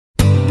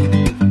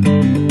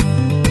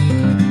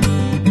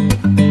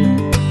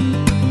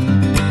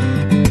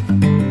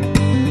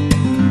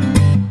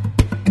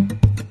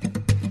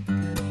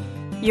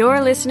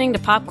You're listening to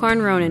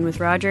Popcorn Ronin with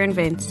Roger and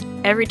Vince.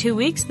 Every 2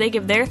 weeks, they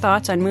give their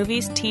thoughts on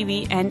movies,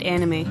 TV, and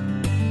anime.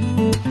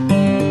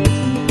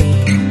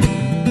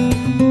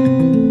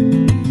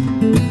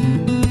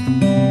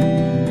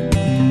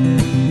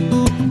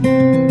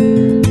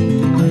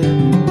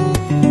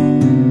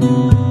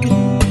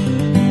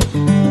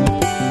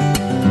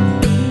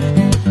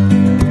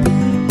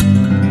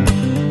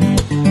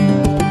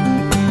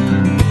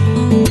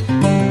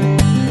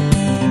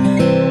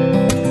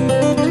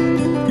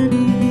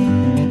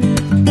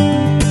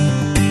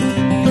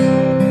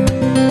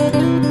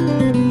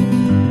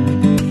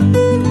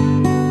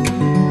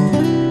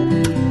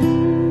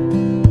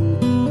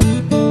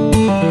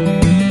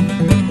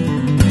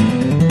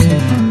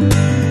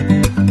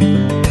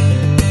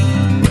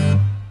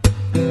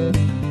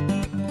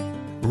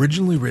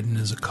 Originally written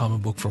as a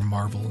comic book for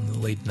Marvel in the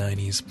late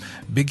 90s,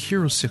 Big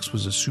Hero 6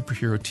 was a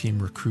superhero team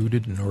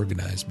recruited and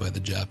organized by the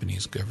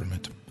Japanese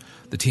government.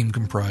 The team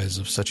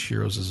comprised of such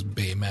heroes as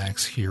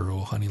Baymax, Hero,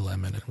 Honey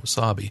Lemon, and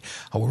Wasabi,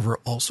 however,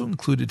 also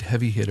included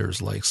heavy hitters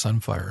like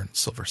Sunfire and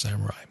Silver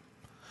Samurai.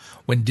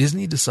 When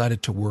Disney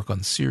decided to work on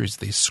the series,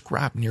 they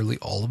scrapped nearly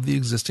all of the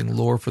existing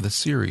lore for the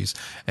series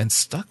and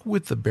stuck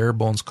with the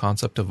bare-bones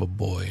concept of a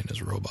boy and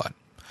his robot.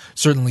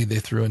 Certainly, they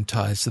threw in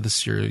ties to the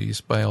series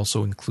by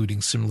also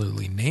including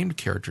similarly named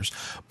characters,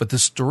 but the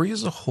story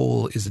as a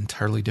whole is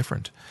entirely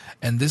different,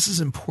 and this is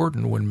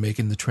important when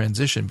making the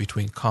transition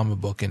between comic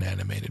book and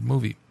animated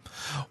movie.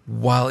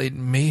 While it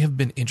may have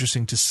been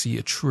interesting to see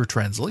a truer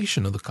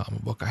translation of the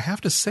comic book, I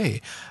have to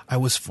say I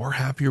was far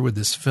happier with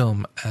this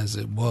film as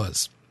it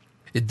was.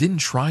 It didn't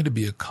try to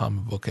be a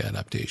comic book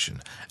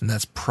adaptation, and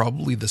that's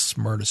probably the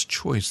smartest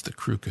choice the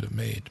crew could have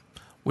made.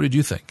 What did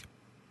you think?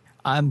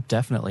 I'm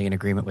definitely in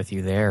agreement with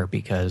you there,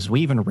 because we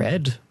even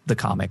read the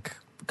comic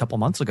a couple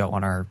months ago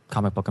on our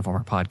Comic Book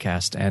Informer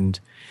podcast, and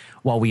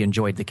while we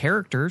enjoyed the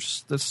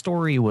characters, the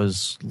story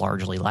was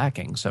largely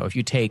lacking. So if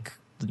you take,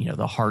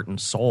 the heart and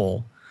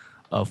soul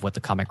of what the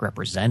comic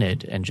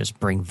represented and just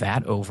bring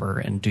that over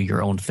and do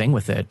your own thing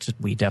with it,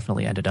 we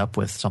definitely ended up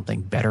with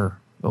something better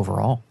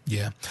overall.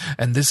 Yeah,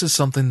 and this is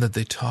something that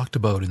they talked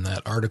about in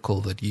that article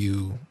that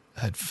you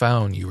had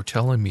found, you were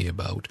telling me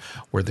about,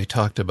 where they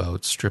talked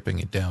about stripping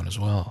it down as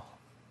well.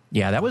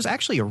 Yeah, that was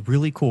actually a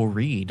really cool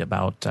read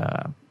about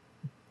the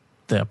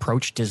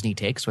approach Disney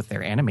takes with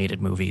their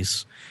animated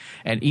movies.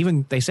 And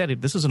even they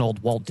said this is an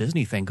old Walt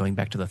Disney thing going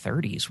back to the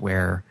 30s,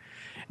 where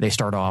they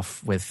start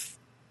off with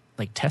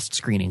like test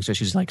screenings,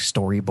 just using like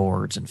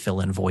storyboards and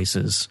fill-in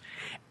voices.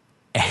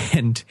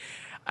 And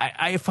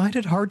I find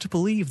it hard to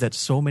believe that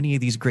so many of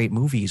these great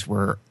movies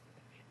were,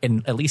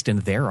 at least in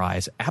their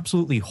eyes,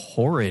 absolutely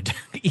horrid,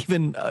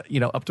 even,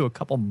 up to a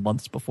couple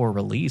months before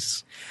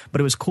release.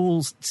 But it was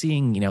cool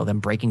seeing, them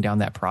breaking down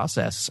that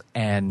process.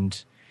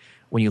 And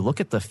when you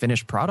look at the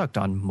finished product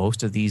on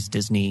most of these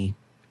Disney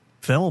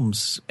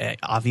films,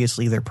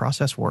 obviously their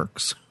process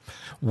works.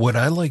 What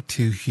I like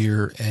to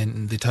hear,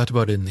 and they talked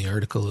about it in the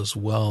article as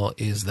well,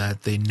 is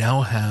that they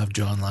now have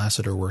John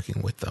Lasseter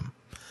working with them.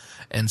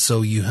 And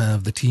so you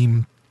have the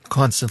team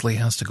constantly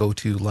has to go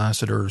to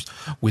Lasseter's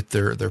with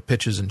their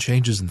pitches and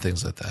changes and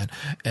things like that.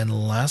 And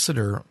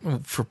Lasseter,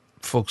 for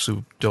folks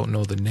who don't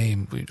know the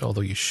name,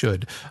 although you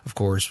should, of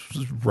course,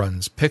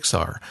 runs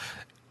Pixar.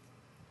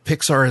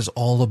 Pixar is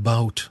all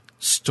about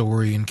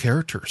story and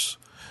characters.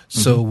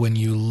 So when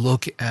you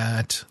look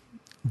at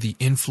the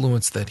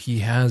influence that he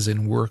has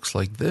in works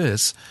like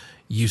this,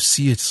 you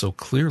see it so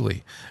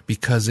clearly,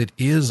 because it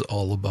is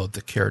all about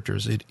the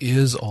characters. It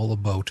is all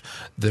about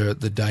the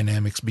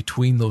dynamics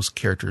between those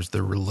characters,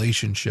 their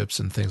relationships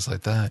and things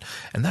like that.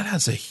 And that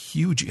has a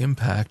huge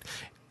impact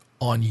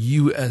on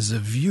you as a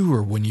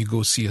viewer when you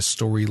go see a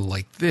story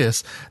like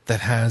this that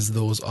has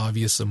those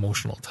obvious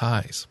emotional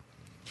ties.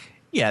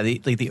 Yeah,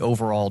 the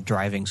overall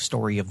driving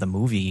story of the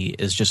movie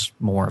is just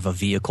more of a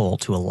vehicle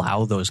to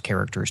allow those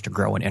characters to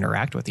grow and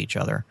interact with each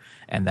other.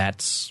 And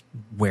that's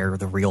where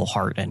the real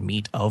heart and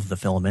meat of the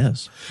film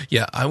is.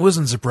 Yeah, I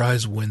wasn't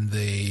surprised when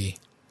they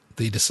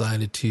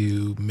decided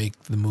to make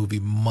the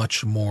movie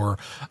much more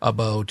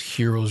about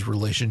Hero's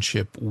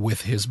relationship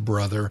with his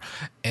brother,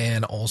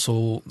 and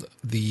also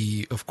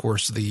the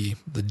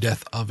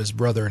death of his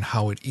brother and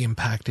how it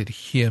impacted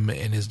him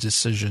and his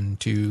decision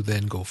to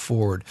then go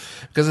forward.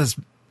 Because that's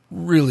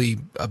really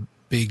a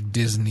big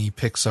Disney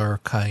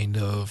Pixar kind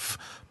of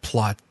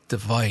plot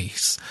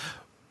device.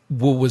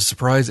 What was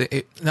surprising,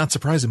 not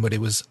surprising, but it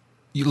was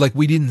like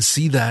we didn't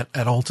see that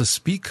at all to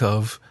speak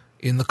of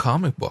in the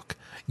comic book.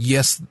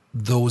 Yes,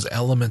 those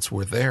elements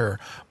were there,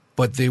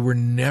 but they were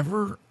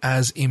never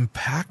as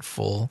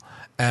impactful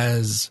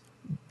as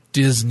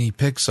Disney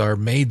Pixar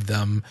made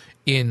them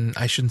in,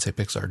 I shouldn't say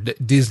Pixar,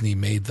 Disney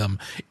made them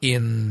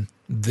in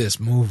this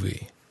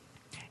movie.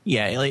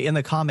 Yeah, in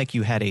the comic,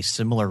 you had a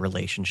similar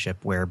relationship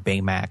where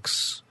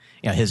Baymax,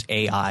 his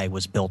AI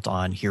was built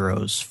on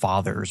Hero's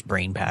father's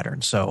brain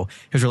pattern. So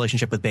his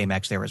relationship with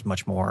Baymax there was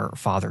much more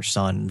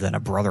father-son than a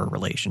brother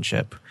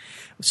relationship.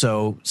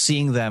 So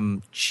seeing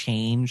them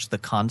change the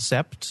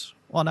concept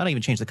well, not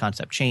even change the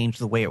concept, change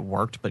the way it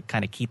worked, but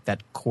kind of keep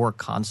that core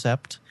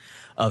concept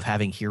of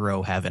having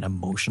Hiro have an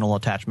emotional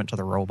attachment to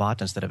the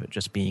robot instead of it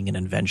just being an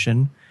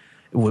invention.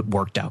 It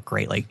worked out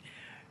great. Like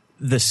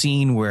the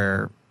scene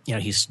where, you know,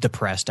 he's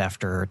depressed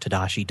after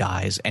Tadashi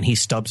dies and he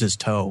stubs his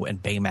toe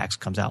and Baymax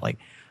comes out. Like,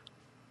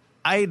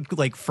 I'd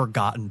like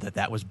forgotten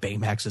that was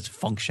Baymax's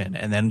function.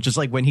 And then just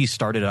like when he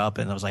started up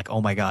and I was like, oh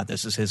my God,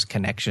 this is his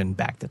connection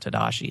back to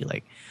Tadashi.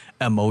 Like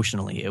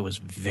emotionally, it was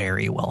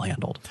very well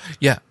handled.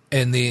 Yeah.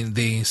 And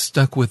they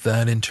stuck with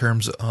that in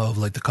terms of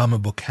like the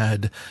comic book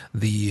had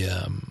the,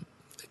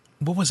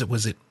 what was it?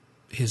 Was it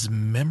his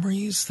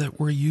memories that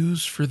were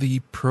used for the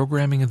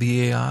programming of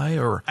the AI,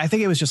 or I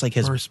think it was just like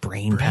his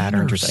brain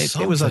patterns or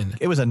something.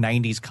 It was a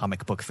 90s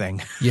comic book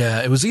thing.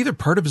 Yeah, it was either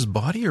part of his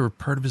body or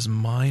part of his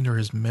mind or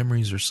his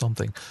memories or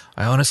something.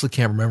 I honestly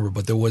can't remember,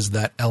 but there was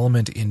that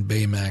element in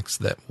Baymax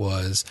that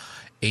was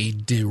a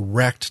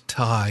direct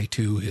tie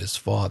to his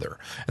father,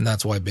 and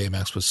that's why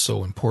Baymax was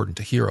so important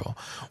to Hiro.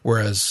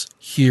 Whereas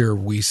here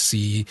we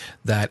see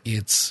that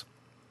it's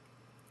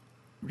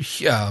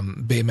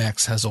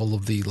Baymax has all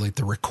of the like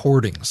the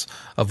recordings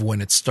of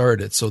when it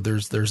started, so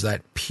there's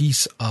that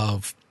piece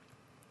of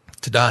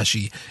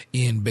Tadashi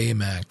in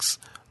Baymax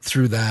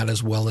through that,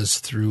 as well as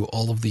through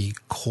all of the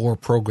core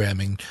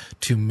programming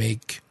to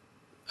make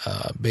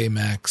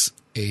Baymax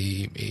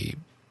a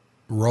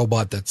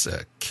robot that's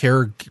a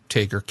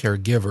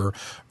caregiver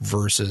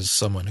versus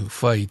someone who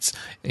fights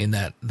in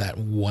that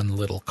one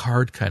little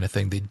card kind of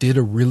thing. They did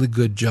a really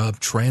good job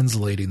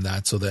translating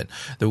that so that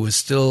there was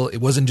still, it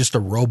wasn't just a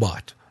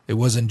robot. It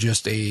wasn't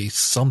just a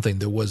something.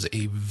 There was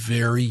a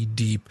very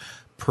deep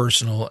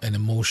personal and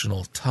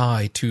emotional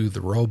tie to the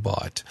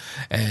robot.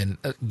 And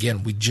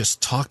again, we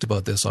just talked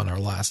about this on our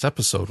last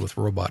episode with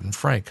Robot and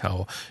Frank,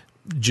 how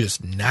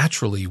just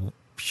naturally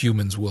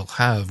humans will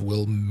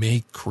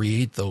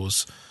create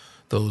those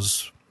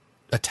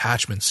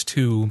attachments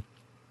to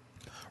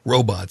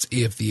robots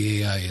if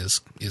the AI is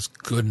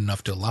good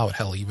enough to allow it.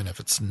 Hell, even if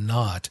it's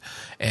not.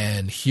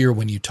 And here,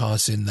 when you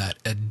toss in that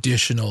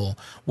additional,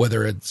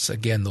 whether it's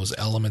again those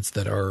elements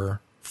that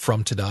are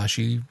from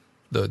Tadashi,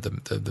 the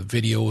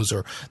videos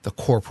or the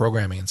core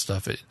programming and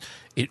stuff,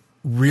 it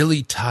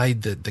really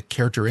tied the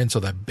character in so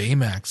that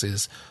Baymax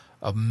is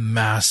a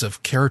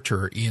massive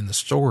character in the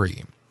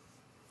story.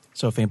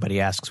 So if anybody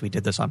asks, we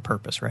did this on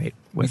purpose, right?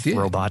 With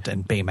Robot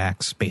and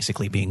Baymax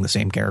basically being the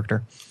same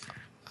character.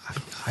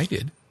 I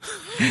did.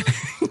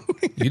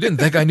 You didn't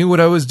think I knew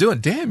what I was doing.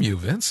 Damn you,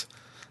 Vince.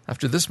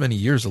 After this many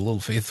years, a little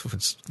faith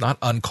was not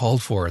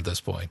uncalled for at this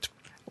point.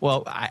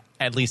 Well,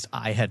 at least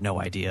I had no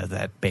idea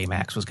that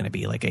Baymax was going to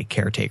be like a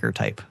caretaker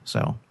type.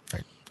 So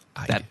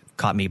that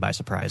caught me by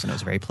surprise, and it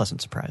was a very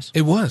pleasant surprise.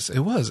 It was.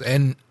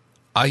 And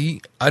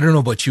I don't know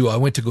about you. I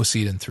went to go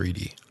see it in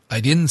 3D. I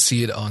didn't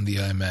see it on the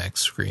IMAX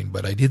screen,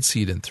 but I did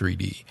see it in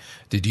 3D.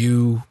 Did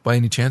you, by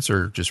any chance,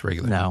 or just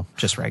regular? No,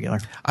 just regular.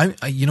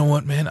 You know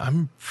what, man?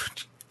 I'm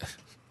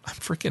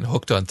freaking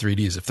hooked on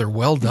 3Ds. If they're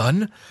well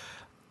done,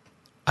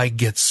 I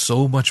get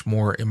so much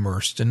more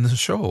immersed in the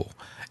show.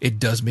 It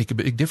does make a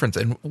big difference.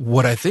 And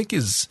what I think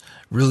is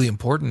really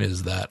important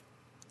is that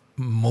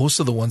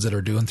most of the ones that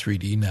are doing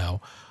 3D now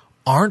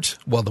aren't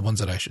the ones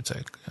that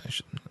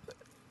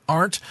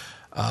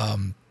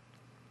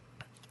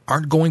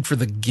aren't going for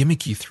the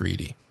gimmicky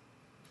 3D.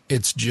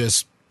 It's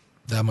just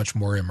that much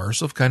more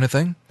immersive kind of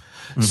thing.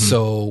 Mm-hmm.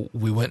 So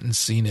we went and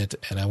seen it,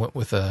 and I went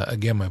with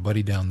again my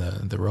buddy down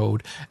the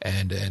road,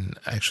 and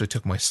I actually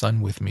took my son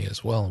with me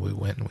as well. And we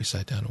went and we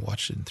sat down and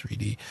watched it in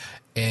 3D,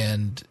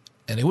 and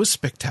it was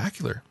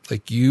spectacular.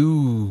 Like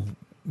you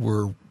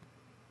were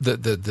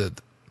the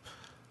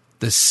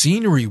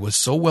scenery was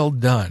so well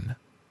done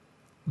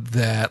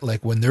that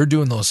like when they're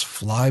doing those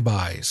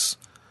flybys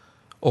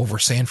over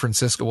San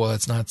Francisco. Well,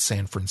 it's not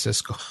San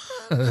Francisco.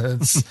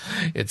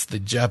 it's the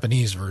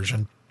Japanese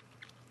version.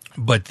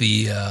 But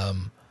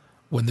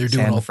when they're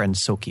doing San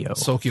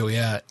Francisco,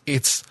 yeah,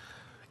 it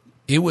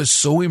was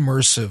so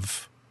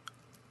immersive.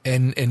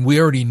 And we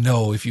already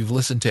know, if you've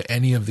listened to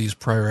any of these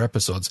prior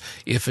episodes,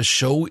 if a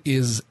show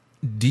is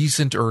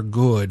decent or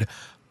good,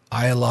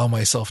 I allow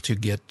myself to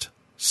get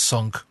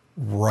sunk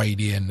right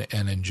in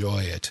and enjoy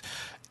it.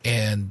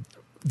 And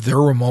there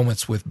were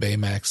moments with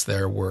Baymax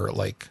there where,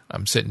 like,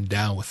 I'm sitting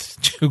down with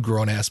two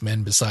grown-ass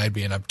men beside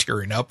me and I'm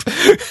tearing up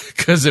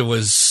because it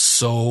was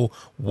so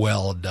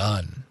well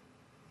done.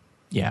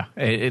 Yeah,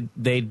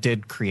 they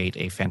did create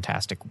a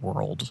fantastic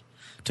world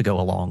to go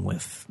along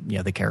with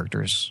the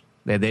characters.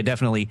 They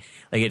definitely,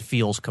 like, it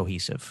feels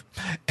cohesive.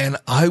 And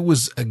I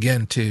was,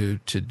 again, to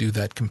do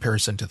that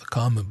comparison to the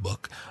comic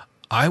book,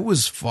 I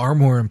was far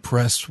more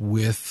impressed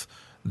with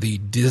the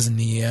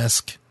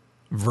Disney-esque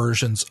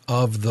versions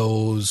of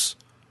those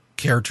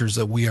characters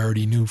that we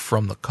already knew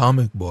from the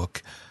comic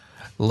book,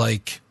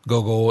 like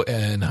Gogo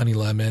and Honey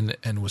Lemon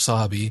and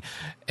Wasabi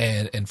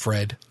and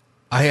Fred.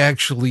 I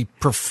actually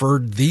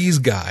preferred these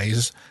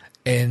guys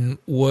and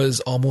was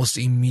almost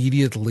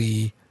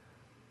immediately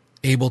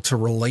able to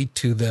relate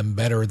to them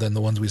better than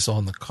the ones we saw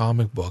in the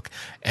comic book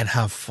and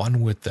have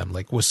fun with them.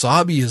 Like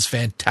Wasabi is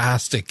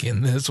fantastic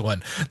in this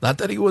one. Not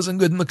that he wasn't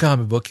good in the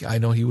comic book. I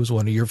know he was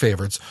one of your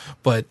favorites,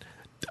 but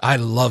I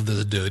love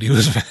the dude. He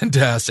was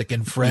fantastic.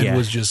 And Fred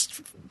was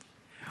just,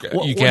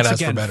 you can't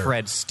ask for better.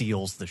 Fred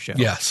steals the show.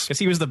 Yes. Because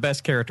he was the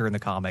best character in the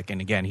comic.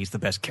 And again, he's the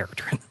best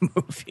character in the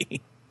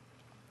movie.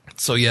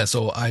 So yeah,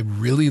 so I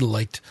really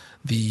liked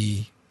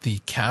the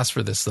cast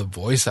for this. The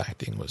voice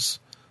acting was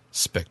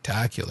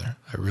spectacular.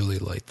 I really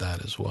liked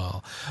that as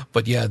well.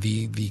 But yeah,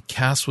 the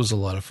cast was a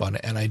lot of fun,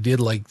 and I did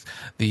like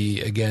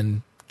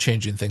again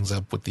changing things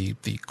up with the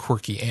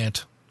quirky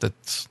aunt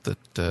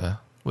that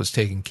was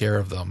taking care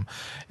of them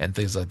and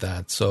things like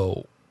that.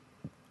 So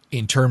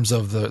in terms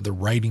of the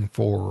writing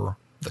for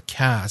the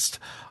cast,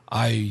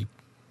 I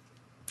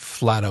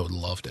flat out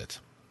loved it.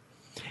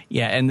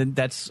 Yeah, and then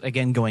that's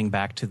again going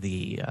back to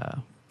the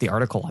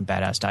article on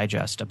Badass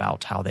Digest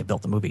about how they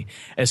built the movie.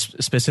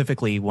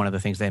 Specifically, one of the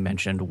things they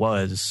mentioned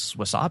was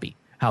Wasabi,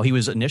 how he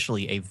was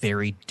initially a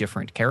very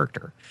different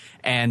character.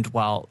 And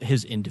while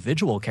his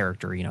individual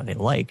character, they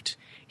liked,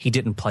 he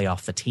didn't play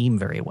off the team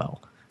very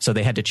well. So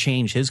they had to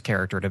change his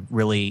character to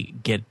really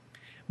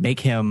make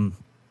him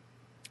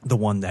the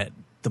one that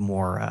the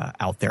more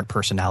out there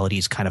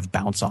personalities kind of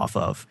bounce off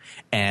of.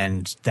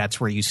 And that's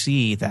where you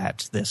see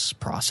that this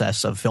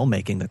process of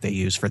filmmaking that they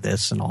use for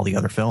this and all the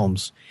other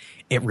films,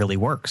 it really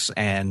works.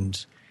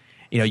 And,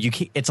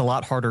 it's a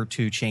lot harder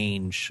to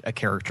change a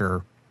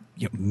character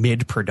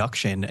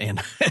mid-production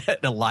in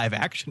a live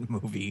action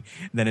movie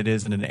than it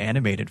is in an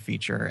animated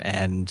feature.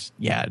 And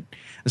yeah,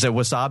 so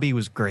Wasabi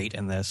was great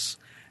in this.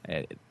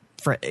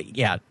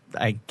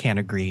 I can't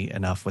agree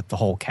enough with the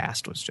whole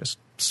cast was just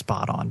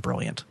spot on,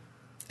 brilliant.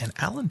 And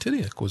Alan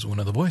Tudyk was one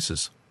of the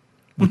voices,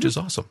 which is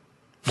awesome.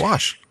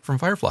 Wash from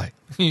Firefly.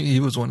 He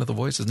was one of the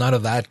voices, not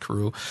of that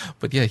crew,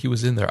 but yeah, he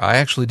was in there. I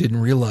actually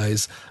didn't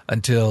realize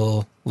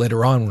until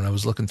later on when I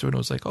was looking through it, I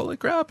was like, holy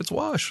crap, it's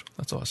Wash.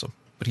 That's awesome.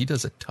 But he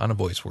does a ton of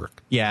voice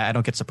work. Yeah, I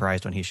don't get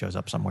surprised when he shows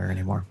up somewhere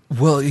anymore.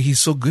 Well, he's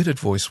so good at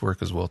voice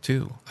work as well,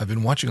 too. I've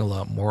been watching a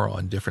lot more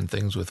on different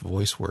things with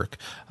voice work.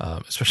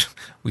 Especially,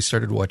 we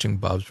started watching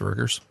Bob's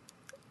Burgers.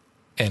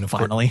 And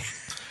Finally.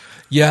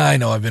 Yeah, I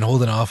know. I've been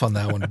holding off on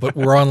that one, but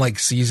we're on like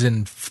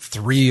season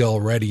 3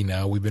 already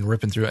now. We've been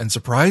ripping through it. And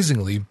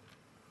surprisingly,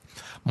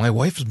 my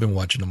wife has been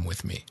watching them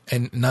with me.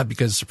 And not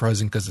because it's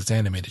surprising because it's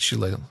animated. She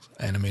likes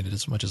animated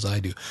as much as I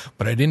do.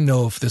 But I didn't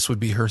know if this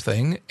would be her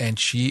thing. And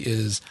she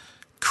is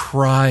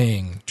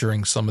crying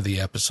during some of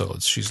the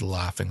episodes. She's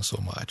laughing so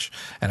much.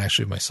 And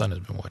actually, my son has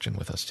been watching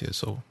with us too.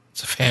 So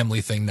it's a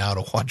family thing now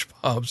to watch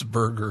Bob's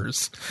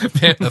Burgers.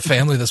 A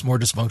family that's more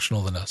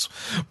dysfunctional than us.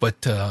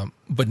 But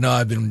no,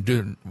 I've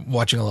been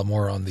watching a lot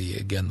more on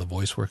the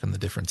voice work and the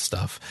different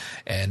stuff.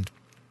 And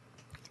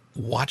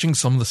watching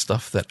some of the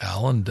stuff that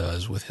Alan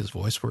does with his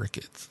voice work,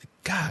 it's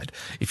God,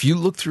 if you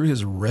look through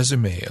his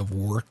resume of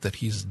work that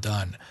he's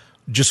done,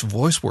 just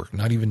voice work,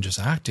 not even just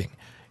acting,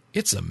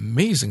 it's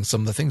amazing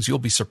some of the things. You'll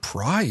be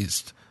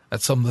surprised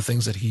at some of the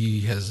things that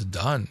he has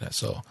done.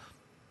 So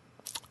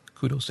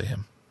kudos to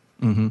him.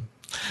 Mm-hmm.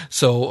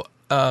 So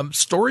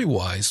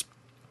story-wise,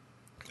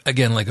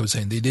 again, like I was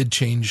saying, they did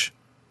change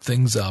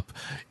things up.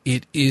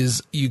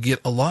 You get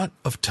a lot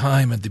of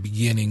time at the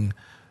beginning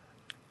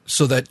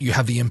so that you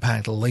have the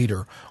impact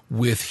later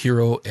with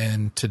Hiro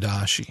and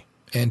Tadashi.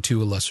 And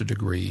to a lesser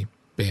degree,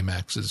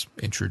 Baymax is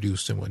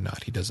introduced and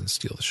whatnot. He doesn't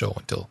steal the show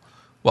until...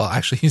 Well,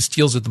 actually, he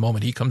steals at the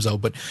moment he comes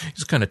out, but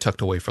he's kind of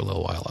tucked away for a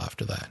little while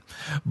after that.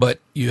 But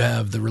you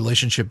have the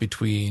relationship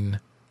between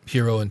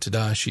Hiro and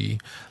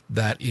Tadashi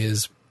that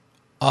is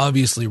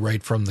obviously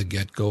right from the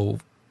get-go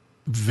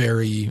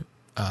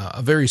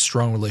a very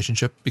strong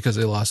relationship because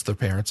they lost their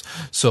parents.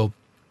 So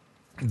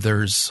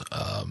there's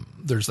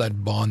that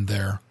bond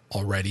there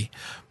already,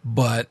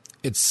 but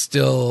it's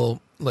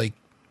still like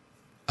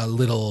a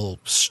little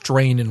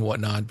strain and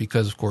whatnot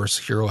because, of course,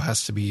 Hiro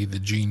has to be the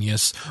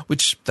genius,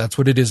 which that's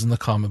what it is in the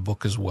comic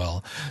book as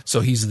well. So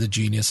he's the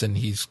genius and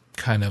he's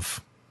kind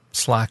of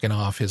slacking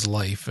off his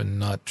life and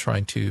not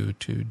trying to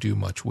do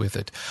much with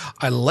it.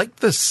 I like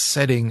the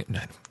setting.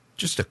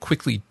 Just to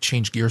quickly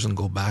change gears and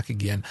go back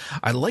again,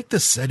 I like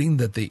the setting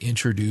that they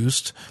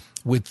introduced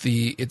with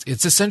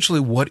it's essentially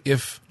what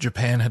if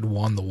Japan had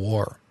won the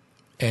war.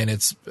 And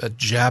it's a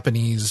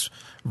Japanese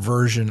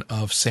version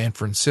of San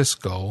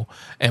Francisco,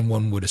 and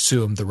one would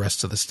assume the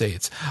rest of the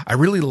states. I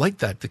really like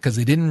that because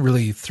they didn't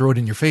really throw it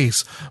in your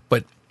face,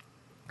 but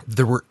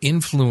there were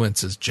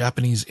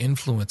Japanese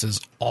influences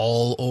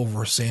all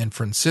over San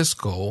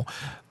Francisco,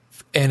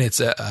 and it's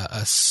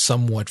a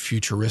somewhat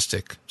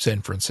futuristic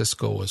San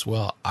Francisco as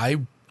well. I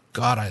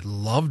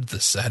loved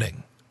the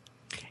setting.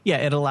 Yeah,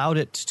 it allowed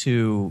it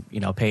to,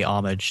 pay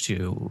homage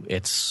to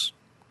its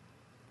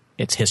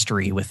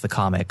history with the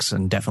comics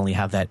and definitely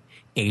have that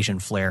Asian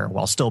flair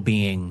while still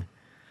being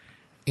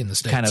in the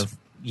States. Kind of,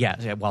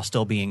 while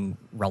still being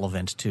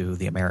relevant to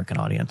the American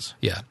audience.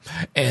 Yeah.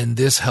 And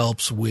this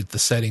helps with the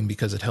setting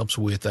because it helps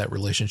with that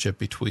relationship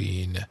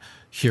between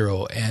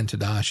Hiro and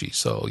Tadashi.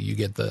 So you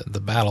get the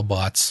battle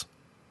bots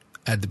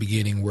at the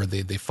beginning where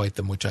they fight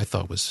them, which I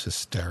thought was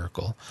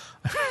hysterical.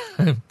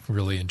 I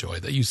really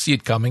enjoyed that. You see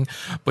it coming,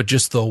 but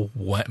just the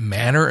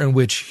manner in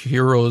which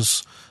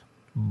Hero's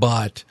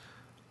butt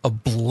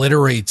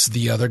obliterates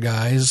the other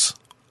guys,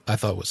 I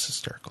thought was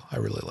hysterical. I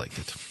really liked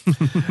it.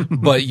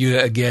 But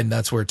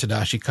that's where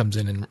Tadashi comes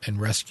in and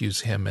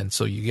rescues him. And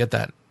so you get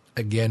that,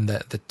 again,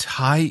 that the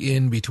tie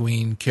in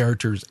between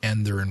characters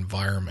and their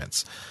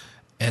environments.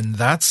 And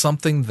that's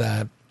something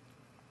that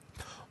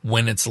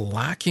when it's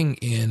lacking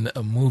in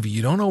a movie,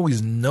 you don't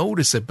always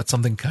notice it, but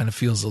something kind of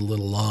feels a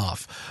little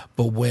off.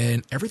 But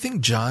when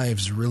everything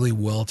jives really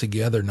well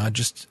together, not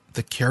just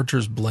the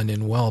characters blend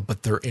in well,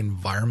 but their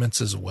environments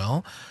as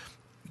well,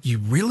 you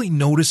really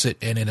notice it,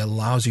 and it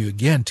allows you,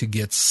 again, to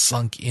get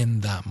sunk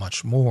in that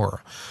much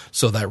more.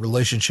 So that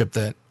relationship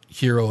that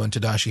Hiro and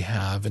Tadashi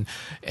have,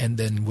 and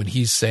then when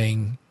he's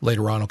saying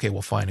later on, okay,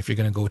 well, fine, if you're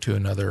going to go to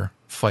another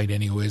fight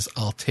anyways,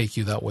 I'll take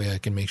you, that way I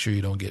can make sure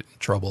you don't get in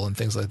trouble and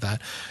things like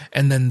that.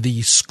 And then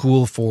the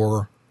school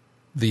for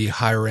the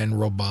higher end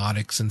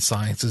robotics and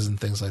sciences and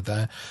things like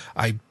that.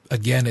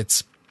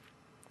 It's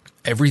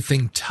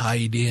everything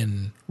tied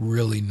in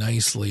really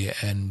nicely,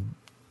 and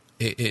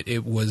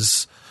it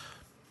was,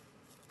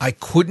 I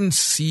couldn't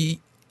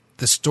see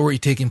the story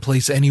taking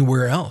place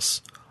anywhere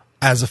else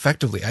as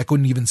effectively. I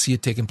couldn't even see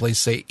it taking place,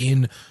 say,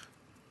 in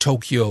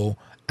Tokyo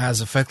as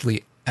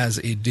effectively as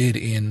it did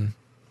in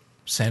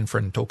San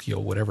Fran, Tokyo,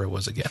 whatever it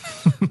was again.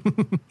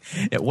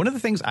 Yeah, one of the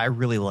things I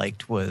really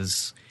liked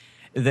was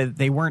that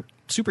they weren't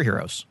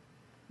superheroes.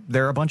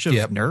 They're a bunch of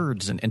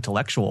nerds and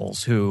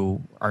intellectuals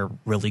who are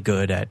really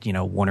good at,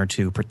 one or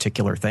two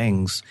particular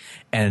things,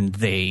 and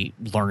they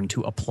learn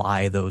to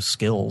apply those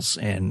skills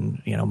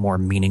in, more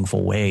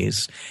meaningful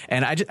ways.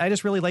 And I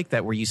just really like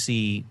that, where you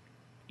see,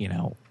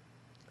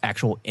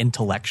 actual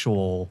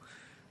intellectual,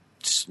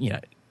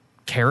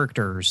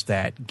 characters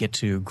that get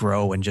to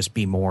grow and just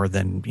be more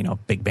than,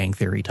 Big Bang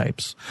Theory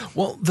types.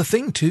 Well, the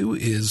thing too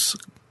is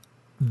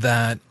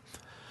that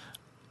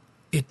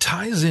it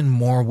ties in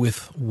more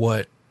with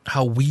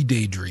how we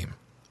daydream.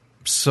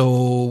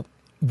 So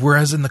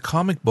whereas in the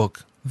comic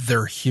book,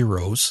 they're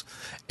heroes,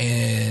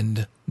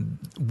 and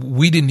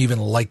we didn't even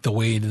like the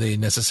way they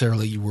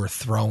necessarily were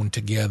thrown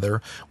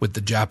together with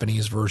the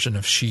Japanese version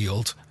of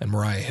S.H.I.E.L.D. and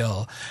Mariah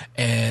Hill,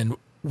 and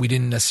we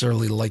didn't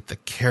necessarily like the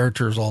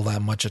characters all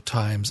that much at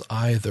times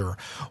either.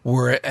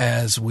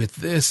 Whereas with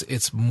this,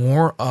 it's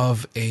more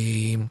of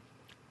a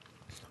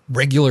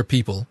regular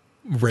people,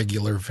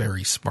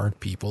 very smart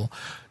people,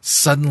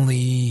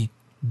 suddenly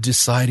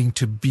deciding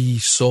to be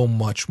so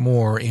much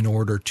more in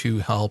order to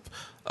help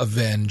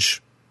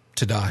avenge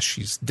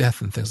Tadashi's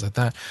death and things like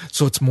that.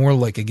 So it's more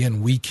like,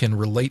 again, we can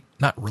relate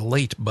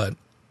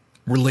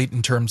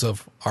in terms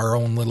of our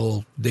own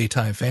little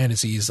daytime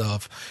fantasies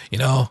of,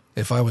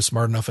 if I was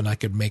smart enough and I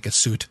could make a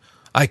suit,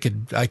 I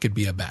could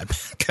be a Batman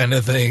kind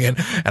of thing,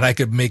 and I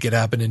could make it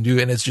happen and do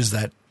it. And it's just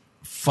that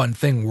fun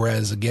thing.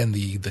 Whereas again,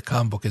 the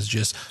comic book is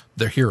just,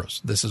 they're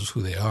heroes. This is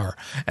who they are.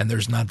 And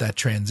there's not that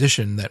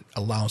transition that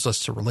allows us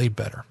to relate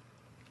better.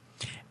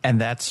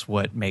 And that's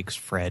what makes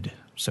Fred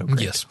so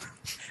great. Yes.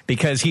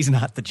 Because he's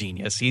not the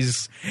genius.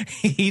 He's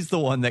the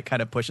one that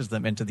kind of pushes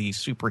them into the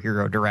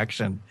superhero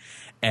direction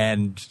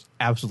and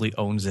absolutely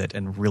owns it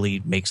and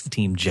really makes the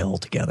team gel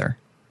together.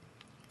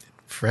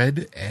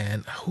 Fred,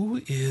 and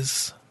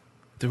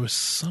there was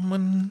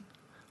someone,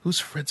 who's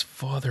Fred's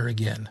father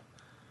again?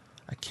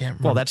 I can't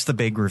remember. Well, that's the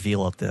big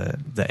reveal at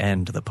the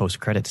end, the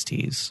post-credits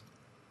tease.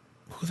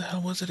 Who the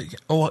hell was it again?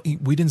 Oh,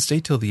 we didn't stay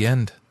till the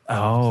end.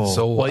 Oh,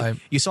 so well,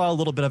 you saw a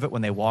little bit of it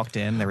when they walked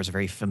in. There was a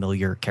very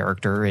familiar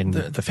character in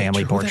the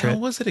family portrait. Who the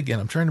hell was it again?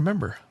 I'm trying to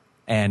remember.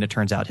 And it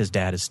turns out his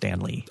dad is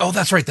Stan Lee. Oh,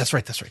 that's right.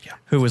 Yeah.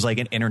 Who was like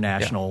an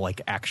international,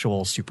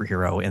 actual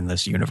superhero in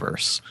this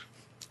universe.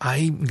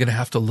 I'm going to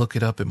have to look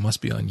it up. It must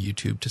be on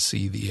YouTube to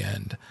see the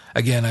end.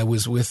 Again, I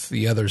was with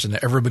the others and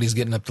everybody's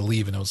getting up to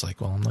leave. And I was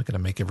like, well, I'm not going to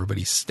make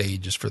everybody stay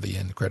just for the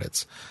end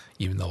credits,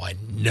 even though I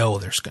know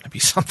there's going to be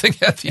something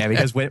at the end. Yeah,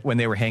 because when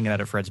they were hanging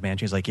out at Fred's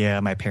mansion, he's like, yeah,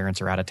 my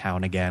parents are out of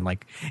town again.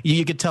 Like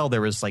you could tell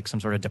there was some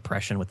sort of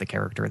depression with the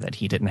character, that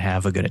he didn't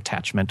have a good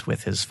attachment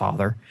with his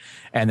father.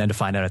 And then to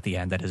find out at the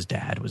end that his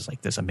dad was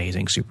this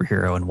amazing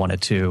superhero and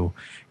wanted to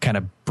kind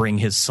of bring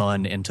his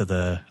son into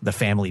the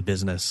family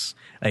business.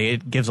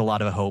 It gives a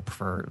lot of hope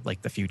for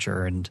the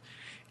future and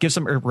gives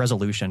some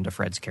resolution to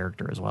Fred's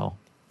character as well.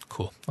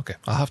 Cool. Okay.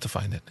 I'll have to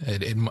find it.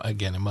 It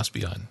must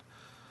be on.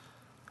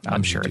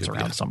 I'm sure it's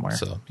around somewhere.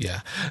 So yeah.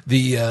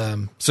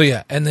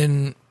 And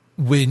then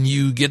when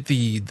you get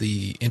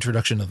the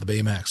introduction of the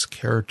Baymax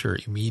character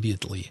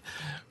immediately,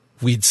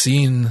 we'd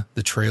seen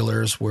the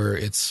trailers where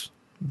it's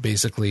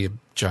basically a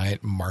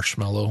giant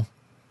marshmallow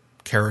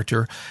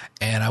character,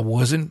 and I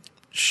wasn't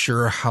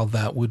sure how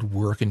that would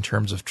work in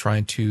terms of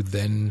trying to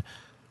then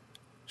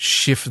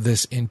shift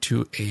this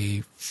into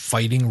a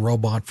fighting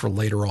robot for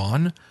later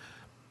on,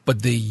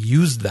 but they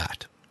used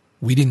that.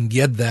 We didn't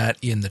get that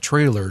in the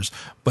trailers,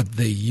 but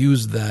they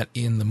used that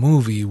in the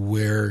movie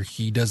where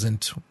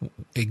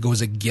it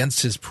goes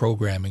against his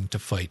programming to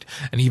fight.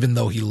 And even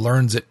though he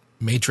learns it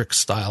Matrix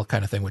style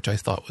kind of thing, which I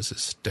thought was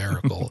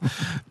hysterical.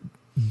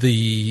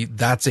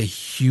 That's a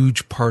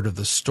huge part of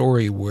the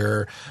story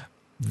where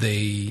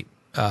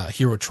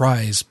Hero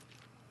tries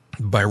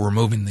by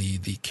removing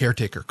the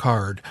caretaker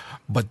card,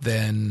 but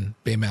then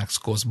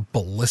Baymax goes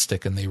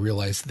ballistic and they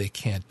realize they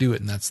can't do it.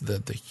 And that's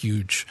the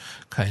huge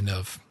kind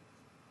of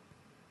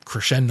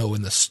crescendo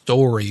in the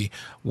story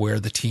where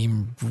the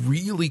team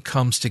really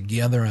comes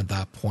together at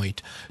that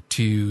point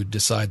to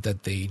decide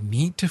that they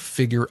need to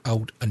figure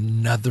out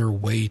another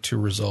way to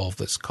resolve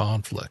this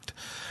conflict.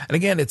 And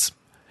again,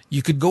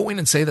 you could go in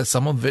and say that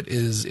some of it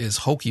is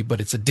hokey,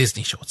 but it's a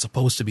Disney show. It's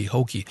supposed to be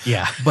hokey.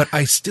 Yeah. But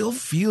I still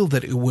feel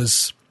that it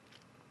was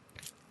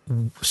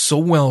so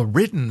well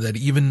written that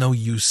even though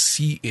you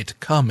see it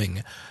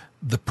coming,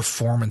 the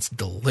performance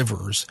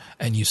delivers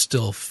and you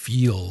still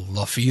feel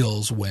the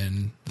feels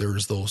when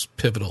there's those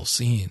pivotal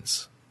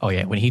scenes. Oh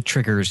yeah, when he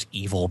triggers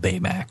evil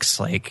Baymax,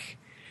 like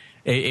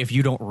if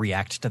you don't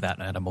react to that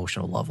on an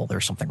emotional level,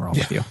 there's something wrong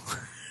with you.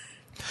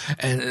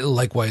 And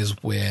likewise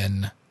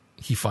when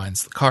he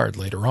finds the card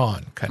later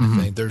on, kind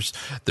of thing.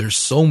 There's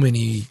so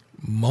many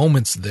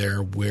moments there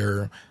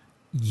where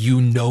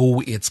you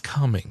know it's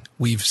coming.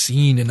 We've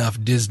seen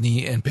enough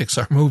Disney and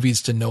Pixar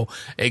movies to know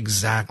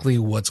exactly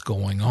what's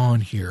going on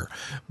here.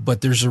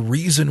 But there's a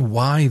reason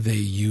why they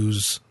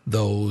use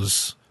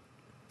those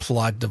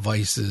plot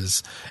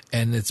devices,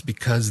 and it's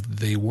because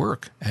they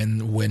work.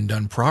 And when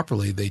done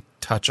properly, they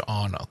touch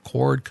on a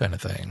chord kind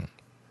of thing.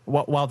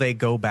 While they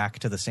go back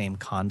to the same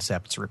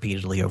concepts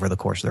repeatedly over the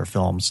course of their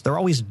films, they're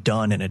always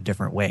done in a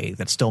different way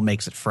that still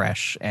makes it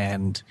fresh,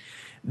 and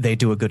they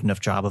do a good enough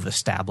job of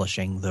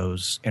establishing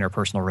those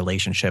interpersonal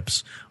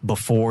relationships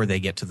before they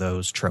get to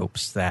those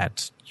tropes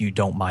that you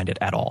don't mind it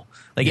at all.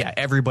 Like, yeah,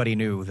 everybody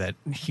knew that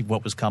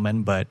what was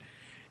coming, but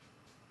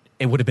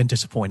it would have been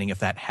disappointing if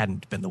that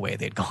hadn't been the way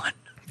they'd gone.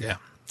 Yeah.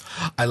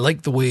 I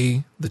like the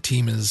way the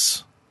team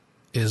is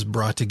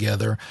brought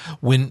together.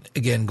 When,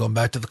 again, going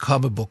back to the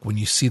comic book, when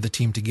you see the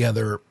team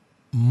together,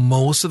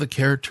 most of the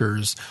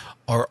characters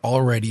are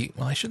already,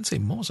 well, I shouldn't say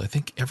most, I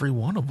think every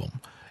one of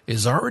them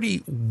is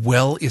already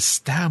well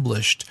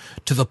established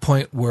to the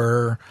point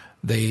where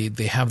they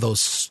have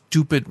those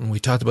stupid, and we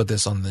talked about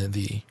this on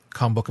the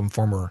Comic Book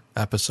Informer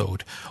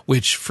episode,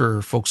 which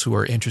for folks who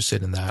are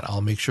interested in that,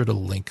 I'll make sure to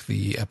link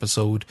the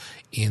episode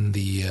in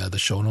the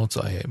show notes.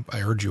 I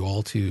urge you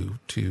all to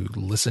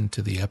listen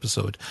to the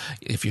episode.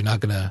 If you're not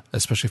gonna,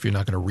 especially if you're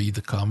not gonna read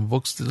the comic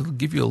books, it'll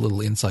give you a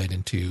little insight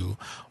into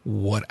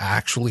what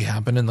actually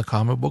happened in the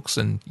comic books,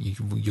 and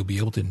you'll be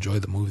able to enjoy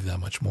the movie that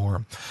much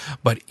more.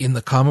 But in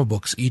the comic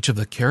books, each of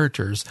the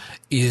characters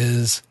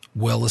is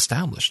well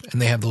established,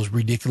 and they have those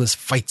ridiculous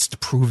fights to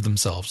prove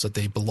themselves that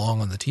they belong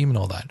on the team and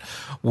all that.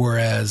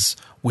 Whereas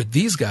with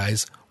these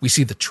guys, we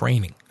see the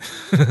training,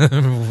 which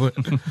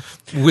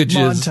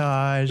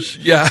montage.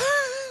 Yeah,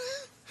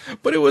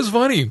 but it was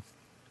funny,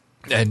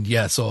 and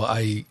yeah. So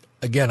I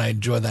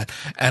enjoy that,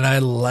 and I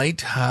liked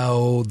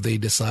how they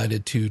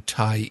decided to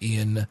tie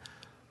in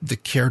the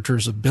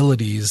characters'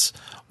 abilities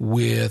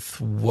with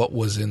what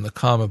was in the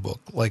comic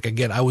book. Like,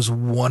 again, I was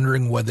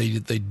wondering whether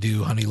they'd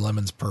do Honey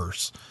Lemon's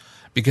purse,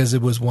 because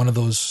it was one of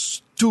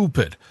those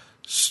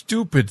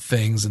stupid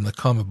things in the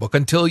comic book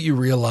until you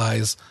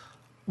realize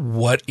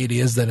what it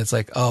is. Then it's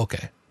like, oh,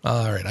 okay,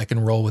 all right, I can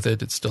roll with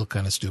it. It's still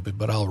kind of stupid,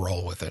 but I'll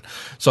roll with it.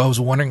 So I was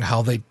wondering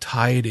how they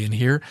tie it in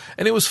here,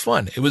 and it was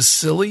fun. It was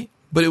silly,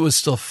 but it was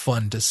still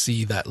fun to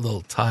see that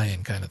little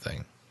tie-in kind of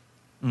thing.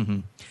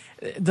 Mm-hmm.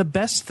 The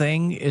best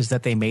thing is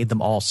that they made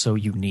them all so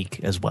unique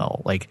as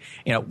well. Like,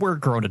 you know, we're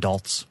grown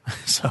adults,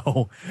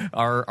 so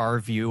our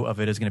view of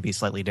it is going to be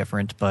slightly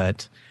different,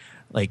 but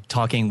like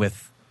talking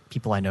with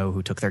people I know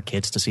who took their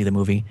kids to see the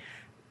movie,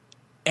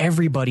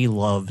 everybody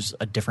loves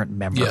a different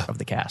member of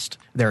the cast.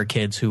 There are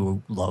kids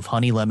who love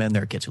Honey Lemon.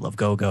 There are kids who love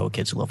Go-Go,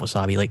 kids who love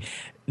Wasabi. Like,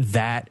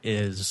 that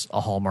is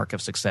a hallmark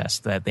of success,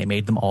 that they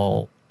made them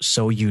all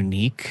so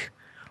unique,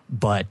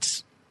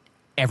 but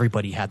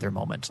everybody had their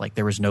moment. Like,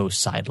 there was no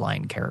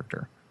sideline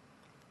character.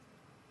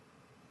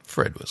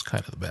 Fred was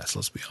kind of the best,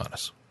 let's be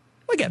honest.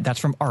 Again, that's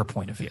from our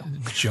point of view.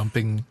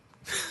 Jumping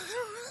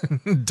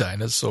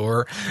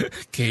dinosaur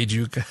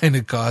kaiju kind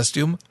of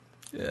costume.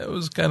 Yeah, it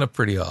was kind of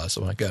pretty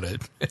awesome, I gotta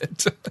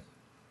admit.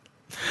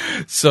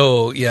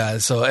 So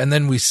and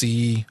then we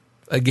see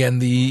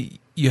again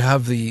you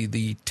have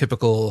the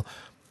typical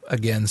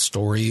again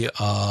story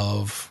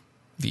of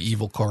the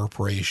evil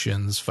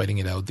corporations fighting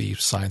it out, the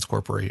science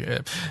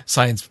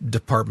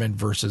department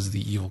versus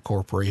the evil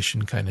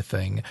corporation kind of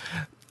thing.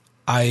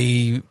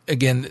 The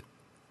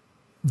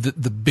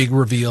big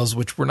reveals,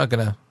 which we're not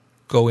gonna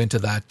go into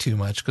that too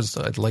much because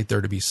I'd like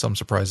there to be some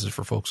surprises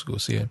for folks who go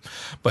see it.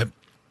 But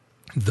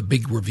the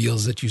big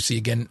reveals that you see,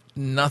 again,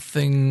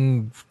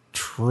 nothing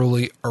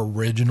truly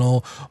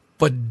original,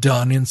 but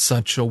done in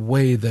such a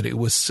way that it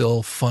was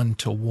still fun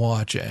to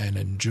watch and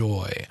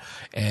enjoy.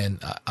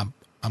 And I'm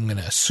going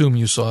to assume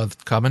you saw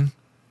it coming.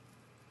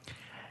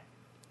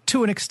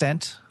 To an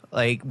extent,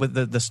 like with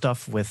the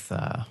stuff with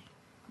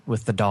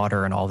the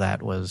daughter and all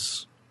that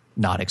was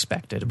not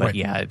expected. But right.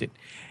 Yeah,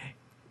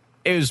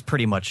 it was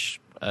pretty much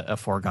a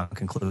foregone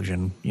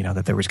conclusion,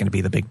 that there was going to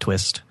be the big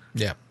twist.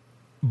 Yeah.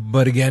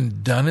 But again,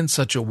 done in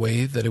such a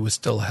way that it was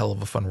still a hell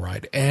of a fun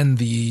ride. And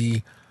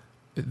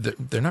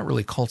they're not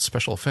really called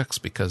special effects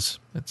because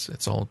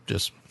it's all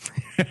just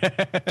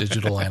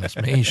digital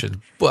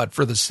animation. But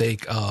for the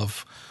sake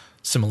of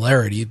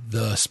similarity,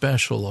 the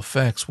special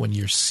effects, when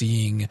you're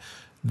seeing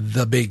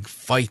the big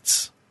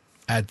fights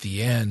at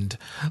the end,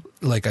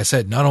 like I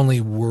said, not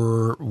only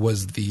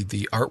was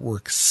the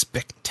artwork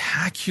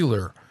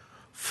spectacular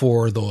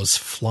for those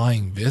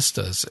flying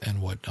vistas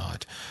and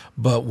whatnot,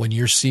 but when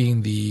you're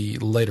seeing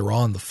later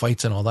on the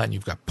fights and all that, and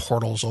you've got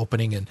portals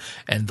opening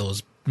and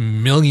those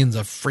millions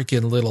of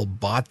freaking little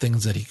bot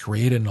things that he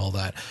created and all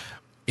that,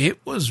 it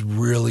was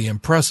really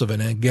impressive.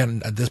 And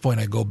again, at this point,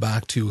 I go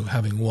back to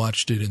having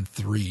watched it in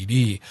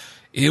 3D.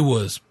 It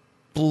was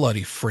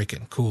bloody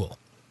freaking cool.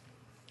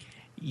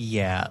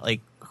 Yeah,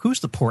 like, who's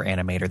the poor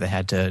animator that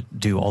had to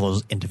do all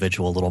those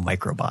individual little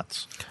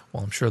microbots?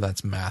 Well, I'm sure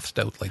that's mathed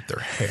out like their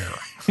hair.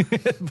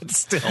 But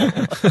still,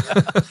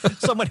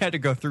 someone had to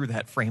go through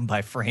that frame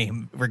by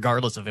frame,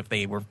 regardless of if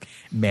they were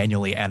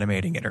manually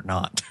animating it or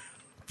not.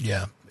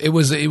 Yeah, it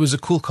was a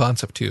cool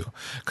concept too,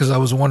 because I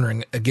was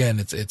wondering, again,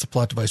 it's a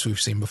plot device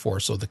we've seen before,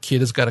 so the kid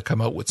has got to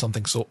come out with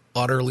something so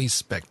utterly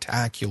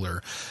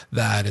spectacular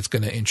that it's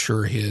going to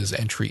ensure his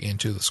entry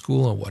into the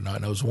school and whatnot.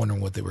 And I was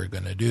wondering what they were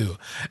going to do,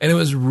 and it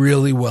was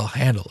really well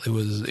handled. It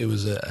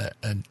was a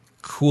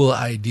cool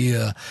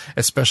idea,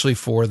 especially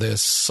for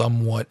this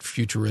somewhat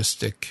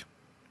futuristic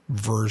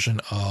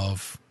version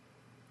of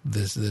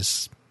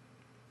this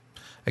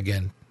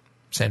again,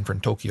 San Fran,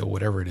 Tokyo,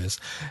 whatever it is.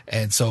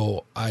 And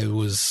so I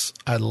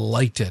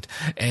liked it.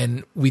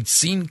 And we'd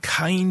seen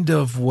kind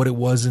of what it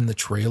was in the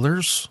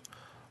trailers,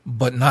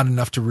 but not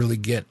enough to really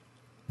get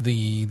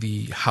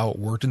the how it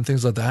worked and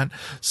things like that.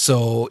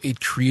 So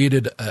it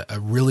created a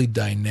really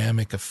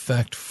dynamic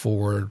effect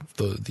for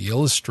the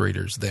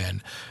illustrators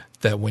then,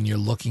 that when you're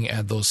looking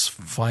at those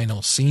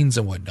final scenes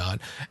and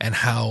whatnot, and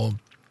how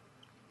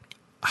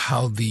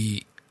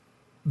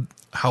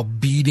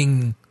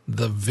beating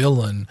the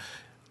villain,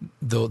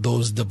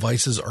 those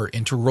devices are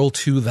integral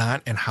to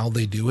that and how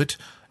they do it.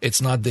 It's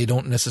not, they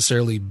don't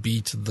necessarily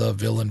beat the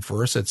villain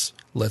first. It's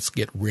let's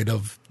get rid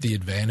of the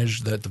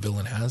advantage that the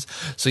villain has.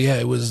 So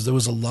yeah, there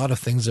was a lot of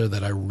things there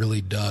that I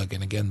really dug.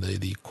 And again,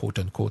 the quote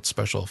unquote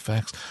special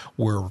effects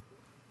were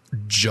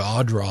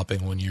jaw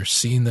dropping when you're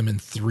seeing them in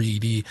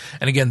 3D.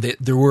 And again,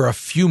 there were a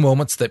few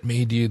moments that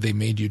made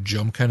you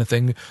jump kind of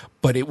thing,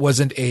 but it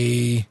wasn't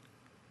it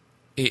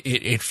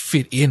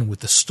fit in with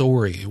the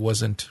story. It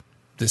wasn't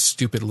this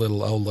stupid little,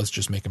 let's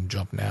just make him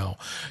jump now.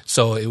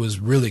 So it was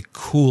really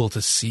cool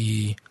to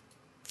see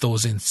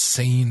those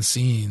insane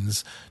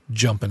scenes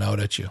jumping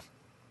out at you.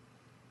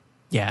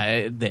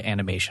 Yeah, the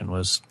animation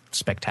was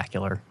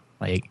spectacular.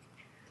 Like,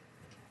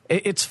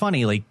 it's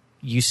funny, like,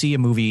 you see a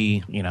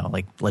movie,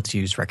 like, let's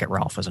use Wreck-It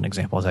Ralph as an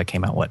example, as that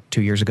came out,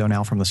 2 years ago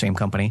now, from the same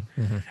company.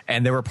 Mm-hmm.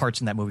 And there were parts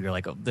in that movie you're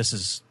like, oh, this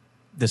is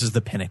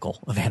the pinnacle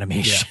of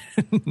animation.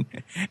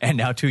 Yeah. And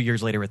now 2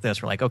 years later with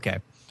this, we're like,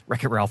 okay,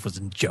 Wreck-It Ralph was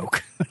a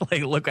joke.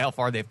 Like, look how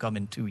far they've come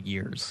in 2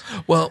 years.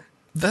 Well,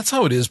 that's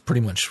how it is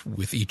pretty much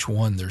with each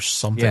one. There's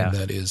something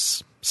that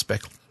is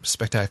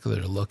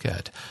spectacular to look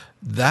at.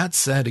 That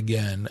said,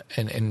 again,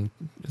 and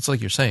it's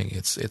like you're saying,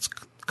 it's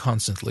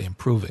constantly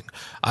improving.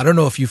 I don't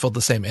know if you felt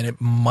the same, and it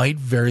might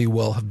very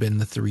well have been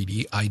the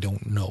 3D. I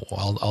don't know.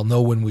 I'll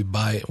know when we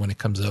buy it, when it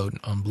comes out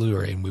on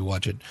Blu-ray and we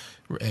watch it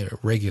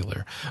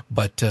regular.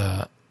 But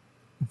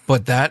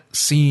that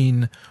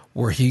scene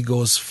where he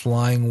goes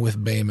flying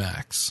with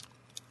Baymax,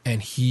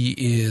 and he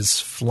is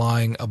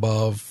flying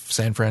above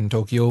San Fran,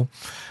 Tokyo,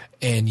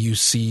 and you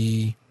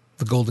see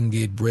the Golden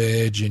Gate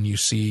Bridge, and you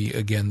see,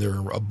 again,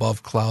 they're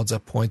above clouds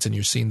at points, and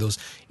you're seeing those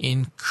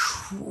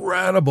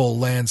incredible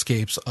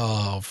landscapes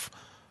of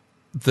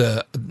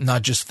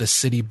not just the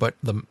city, but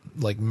the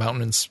like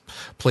mountains,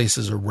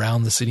 places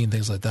around the city and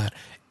things like that.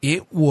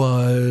 It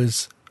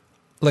was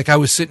like, I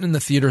was sitting in the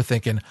theater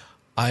thinking,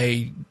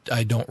 I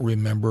don't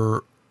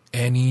remember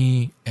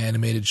any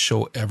animated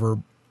show ever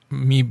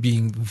me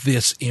being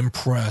this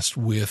impressed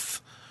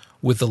with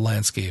the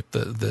landscape,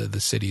 the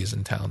cities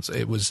and towns.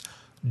 It was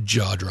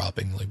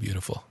jaw-droppingly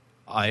beautiful.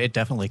 It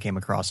definitely came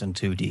across in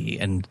 2D,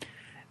 and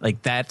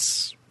like,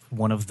 that's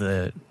one of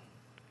the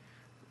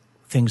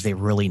things they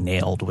really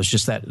nailed, was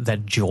just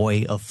that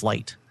joy of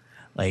flight.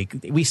 Like,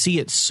 we see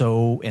it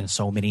in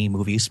so many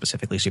movies,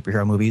 specifically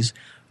superhero movies.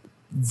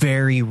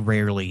 Very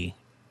rarely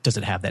does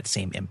it have that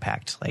same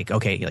impact. Like,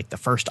 okay, like the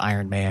first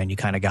Iron Man, you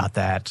kind of got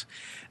that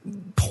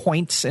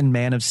points in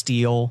Man of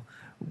Steel,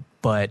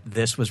 but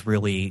this was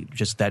really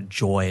just that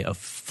joy of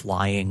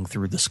flying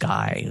through the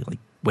sky, like,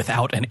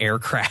 without an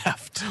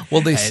aircraft.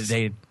 Well, they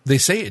say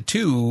it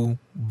too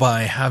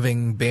by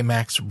having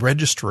Baymax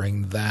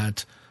registering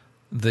that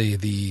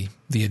the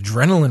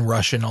adrenaline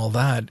rush and all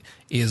that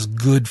is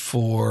good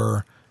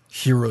for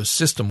Hero's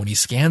system when he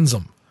scans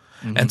them.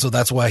 Mm-hmm. And so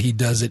that's why he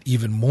does it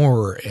even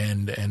more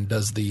and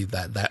does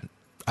that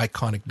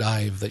iconic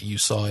dive that you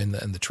saw in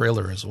the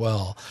trailer as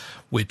well,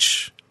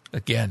 which,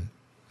 again,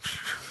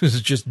 It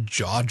was just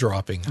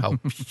jaw-dropping how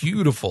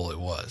beautiful it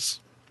was.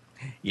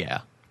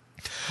 Yeah.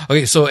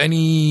 Okay, so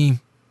any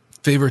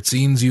favorite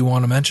scenes you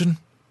want to mention?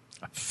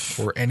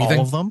 Or anything?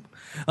 All of them?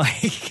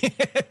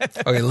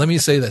 Okay, let me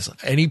say this.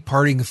 Any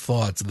parting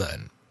thoughts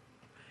then?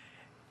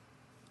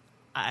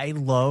 I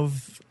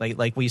love,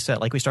 like we said,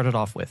 like we started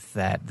off with,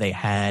 that they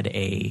had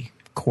a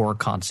core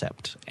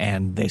concept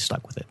and they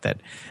stuck with it. That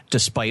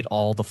despite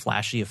all the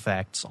flashy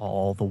effects,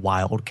 all the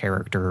wild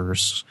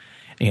characters,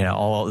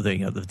 all the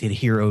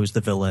heroes,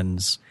 the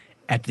villains,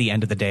 at the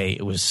end of the day,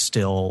 it was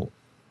still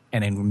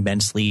an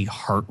immensely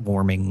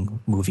heartwarming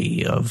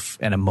movie of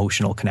an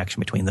emotional connection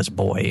between this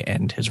boy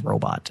and his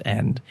robot.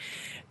 And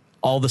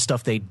all the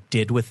stuff they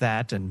did with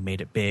that and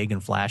made it big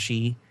and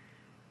flashy,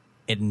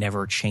 it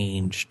never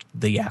changed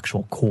the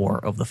actual core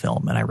of the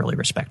film, and I really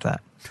respect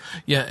that.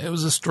 Yeah, it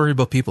was a story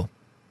about people.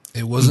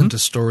 It wasn't a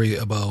story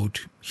about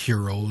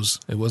heroes.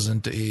 It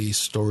wasn't a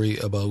story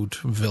about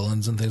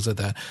villains and things like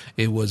that.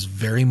 It was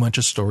very much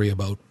a story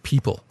about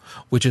people,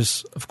 which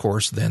is, of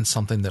course, then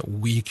something that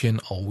we can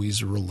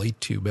always relate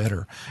to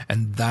better.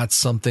 And that's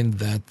something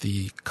that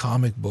the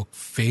comic book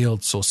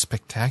failed so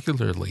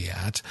spectacularly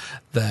at,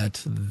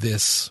 that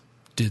this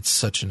did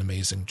such an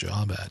amazing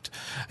job at.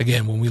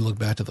 Again, when we look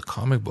back to the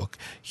comic book,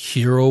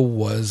 Hero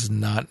was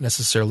not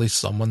necessarily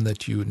someone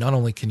that not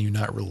only can you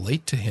not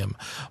relate to him,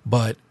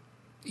 but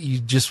he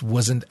just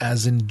wasn't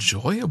as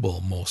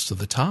enjoyable most of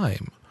the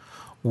time.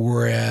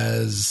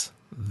 Whereas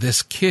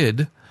this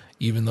kid,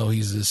 even though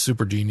he's a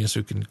super genius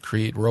who can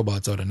create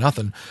robots out of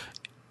nothing,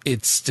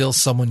 it's still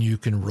someone you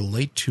can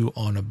relate to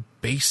on a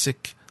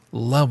basic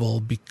level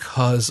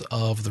because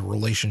of the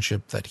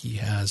relationship that he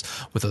has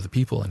with other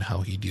people and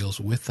how he deals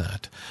with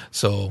that.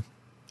 So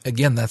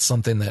again, that's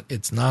something that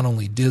it's not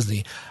only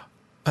Disney.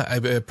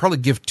 I probably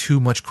give too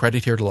much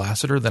credit here to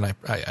Lasseter than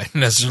I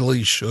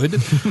necessarily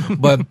should,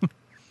 but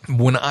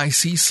when I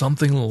see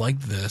something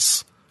like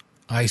this,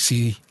 I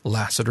see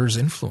Lasseter's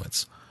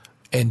influence.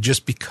 And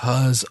just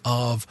because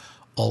of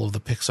all of the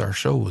Pixar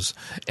shows.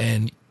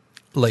 And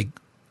like,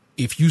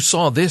 if you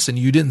saw this and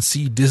you didn't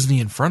see Disney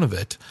in front of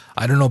it,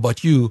 I don't know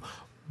about you,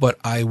 but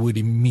I would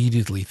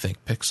immediately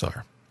think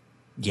Pixar.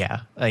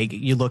 Yeah, like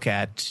you look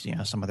at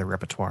some of their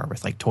repertoire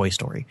with like Toy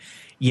Story.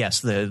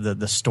 Yes,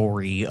 the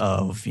story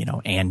of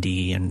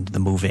Andy and the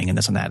moving and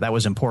this and that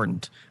was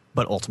important,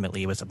 but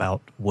ultimately it was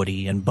about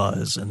Woody and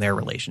Buzz and their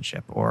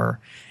relationship. Or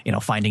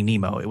Finding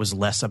Nemo, it was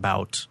less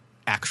about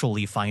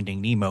actually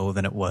finding Nemo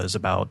than it was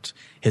about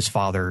his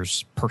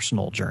father's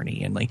personal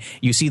journey. And like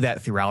you see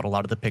that throughout a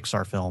lot of the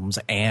Pixar films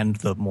and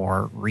the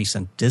more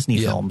recent Disney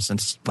films,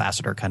 since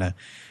Lasseter kind of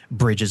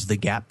bridges the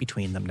gap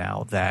between them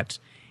now, that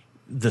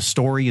the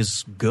story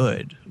is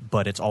good,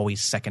 but it's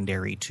always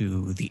secondary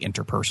to the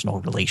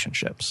interpersonal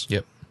relationships.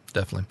 Yep,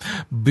 definitely.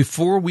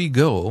 Before we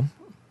go,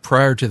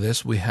 prior to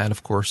this, we had,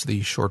 of course,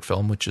 the short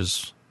film, which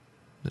is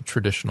the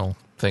traditional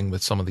thing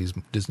with some of these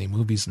Disney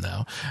movies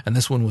now. And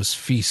this one was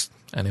Feast,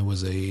 and it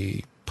was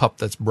a pup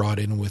that's brought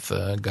in with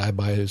a guy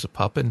buys a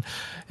pup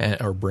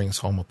or brings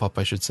home a pup,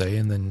 I should say,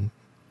 and then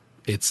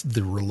it's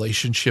the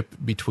relationship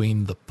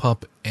between the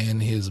pup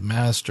and his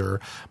master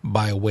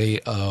by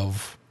way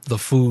of the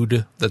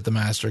food that the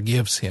master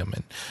gives him,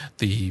 and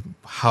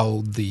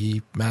how the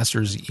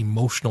master's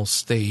emotional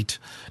state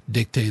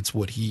dictates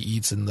what he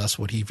eats, and thus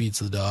what he feeds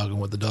the dog and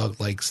what the dog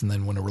likes. And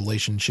then when a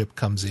relationship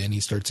comes in, he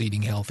starts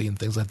eating healthy and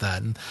things like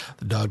that, and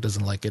the dog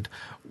doesn't like it.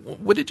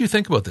 What did you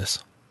think about this?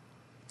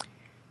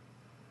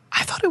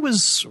 I thought it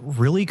was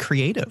really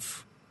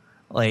creative.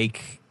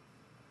 Like,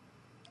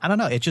 I don't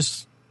know.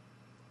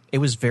 It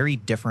was very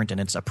different in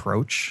its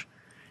approach.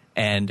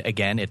 And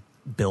again, it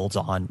builds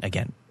on,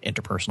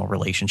 interpersonal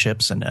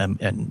relationships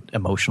and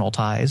emotional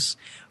ties,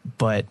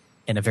 but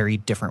in a very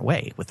different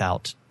way,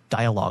 without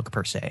dialogue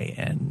per se.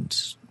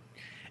 And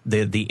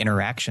the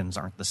interactions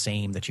aren't the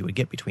same that you would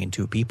get between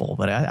two people.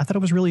 But I thought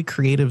it was really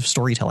creative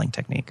storytelling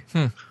technique.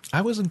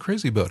 I wasn't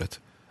crazy about it.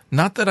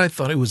 Not that I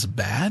thought it was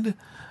bad,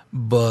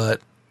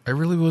 but I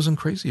really wasn't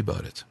crazy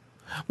about it.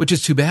 Which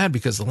is too bad,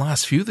 because the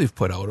last few they've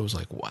put out, it was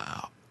like,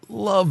 wow,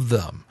 love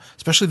them.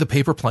 Especially the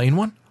paper plane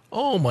one.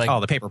 Oh my God. Oh,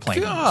 the paper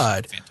plane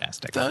was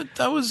fantastic.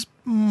 That was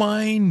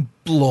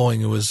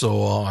mind-blowing. It was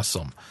so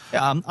awesome.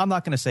 Yeah, I'm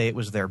not going to say it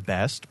was their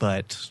best,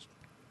 but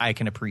I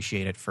can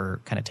appreciate it for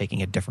kind of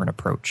taking a different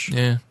approach.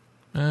 Yeah.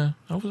 I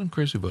wasn't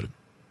crazy about it.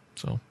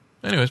 So,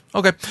 anyways,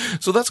 okay.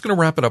 So that's going to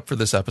wrap it up for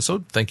this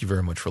episode. Thank you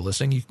very much for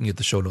listening. You can get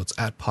the show notes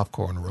at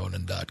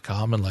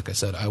popcornronin.com. And like I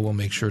said, I will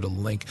make sure to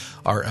link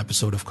our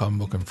episode of Comic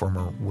Book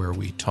Informer where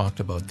we talked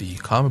about the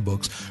comic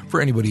books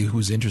for anybody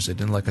who's interested.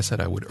 And like I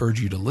said, I would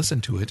urge you to listen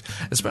to it,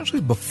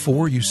 especially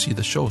before you see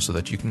the show, so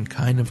that you can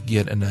kind of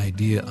get an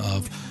idea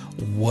of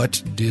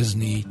what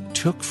Disney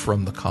took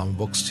from the comic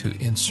books to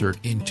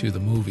insert into the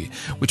movie,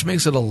 which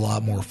makes it a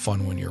lot more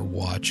fun when you're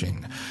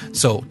watching.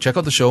 So check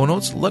out the show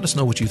notes. Let us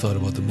know what you thought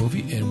about the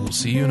movie, and we'll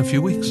see you in a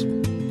few weeks.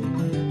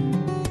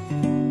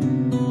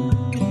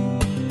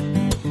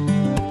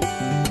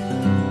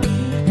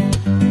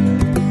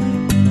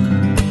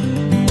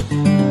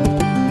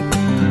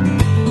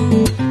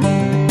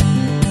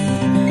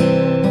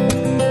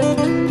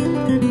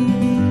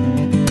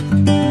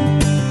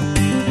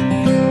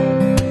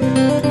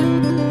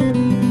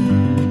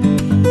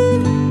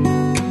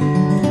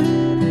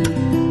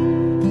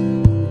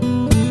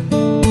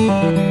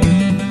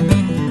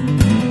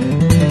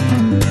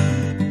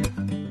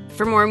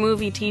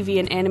 movie, TV,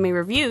 and anime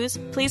reviews,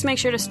 please make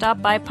sure to stop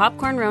by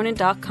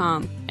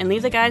popcornronin.com and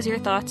leave the guys your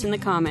thoughts in the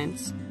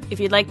comments. If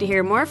you'd like to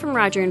hear more from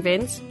Roger and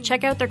Vince,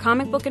 check out their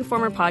Comic Book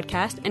Informer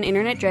podcast and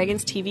Internet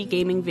Dragons TV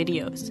gaming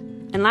videos.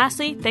 And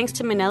lastly, thanks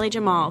to Manelli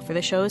Jamal for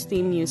the show's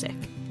theme music.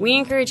 We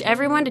encourage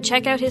everyone to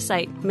check out his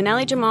site,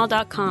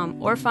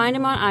 manellijamal.com, or find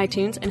him on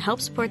iTunes and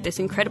help support this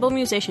incredible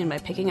musician by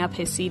picking up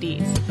his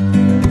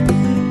CDs.